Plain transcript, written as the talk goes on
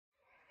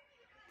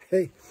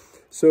Hey,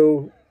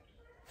 so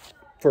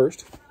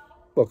first,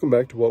 welcome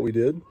back to What We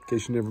Did. In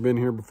case you've never been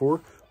here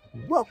before,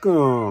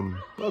 welcome.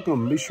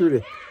 Be sure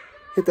to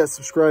hit that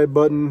subscribe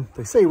button.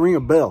 They say ring a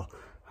bell.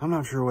 I'm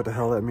not sure what the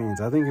hell that means.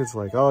 I think it's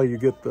like, oh, you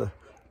get the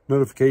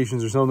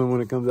notifications or something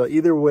when it comes out.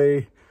 Either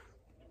way,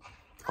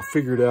 I'll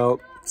figure it out.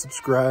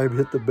 Subscribe,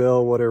 hit the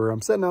bell, whatever.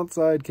 I'm sitting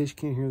outside in case you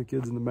can't hear the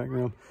kids in the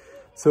background.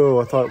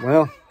 So I thought,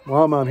 well,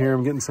 while I'm out here,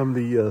 I'm getting some of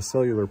the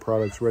cellular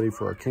products ready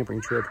for our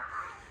camping trip.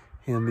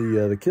 And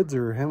the kids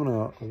are having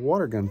a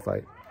water gun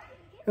fight.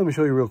 Let me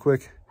show you real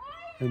quick,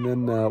 and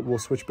then we'll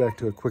switch back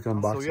to a quick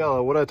unboxing. So yeah,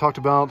 what I talked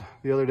about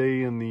the other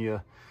day in the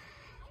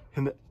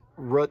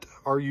RUT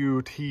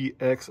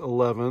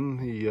RUTX11,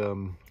 the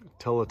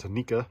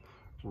Teletonica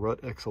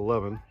RUT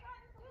X11.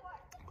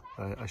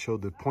 I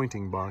showed the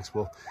Poynting box.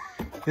 Well,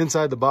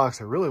 inside the box,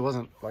 there really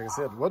wasn't, like I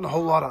said, wasn't a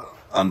whole lot of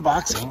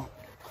unboxing.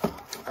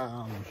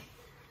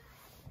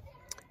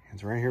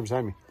 It's right here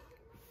beside me.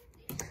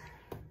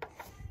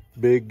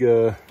 Big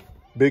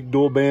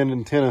dual band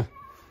antenna.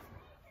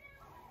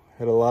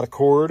 Had a lot of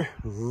cord.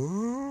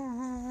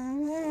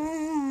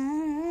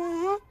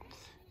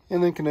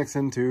 And then connects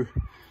into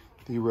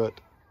the RUT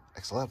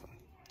X11,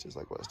 which is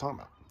like what I was talking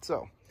about.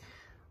 So,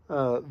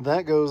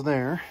 that goes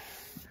there.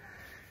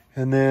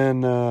 And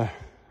then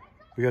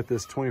we got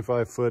this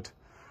 25-foot,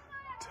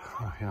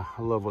 oh yeah,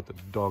 I love what the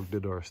dog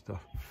did to our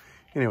stuff.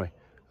 Anyway,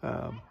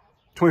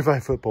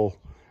 25-foot pole.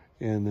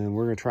 And then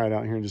we're gonna try it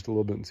out here in just a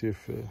little bit and see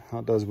if how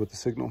it does with the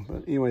signal.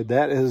 But anyway,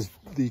 that is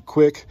the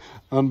quick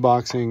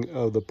unboxing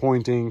of the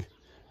Poynting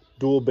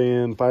dual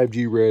band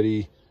 5G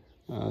ready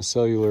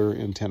cellular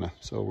antenna.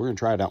 So we're gonna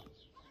try it out.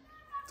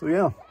 So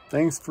yeah,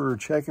 thanks for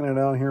checking it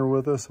out here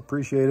with us.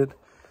 Appreciate it.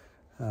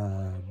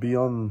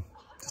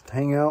 Just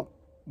hang out.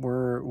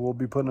 We'll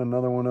be putting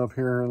another one up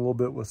here in a little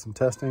bit with some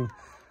testing.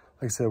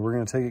 Like I said, we're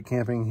gonna take it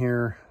camping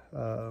here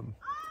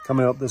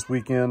coming up this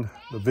weekend.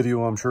 The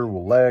video, I'm sure,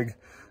 will lag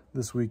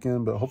this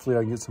weekend, but hopefully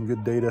I can get some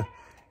good data,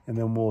 and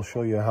then we'll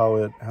show you how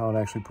it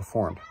actually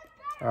performed.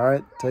 All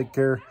right, take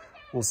care.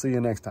 We'll see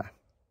you next time.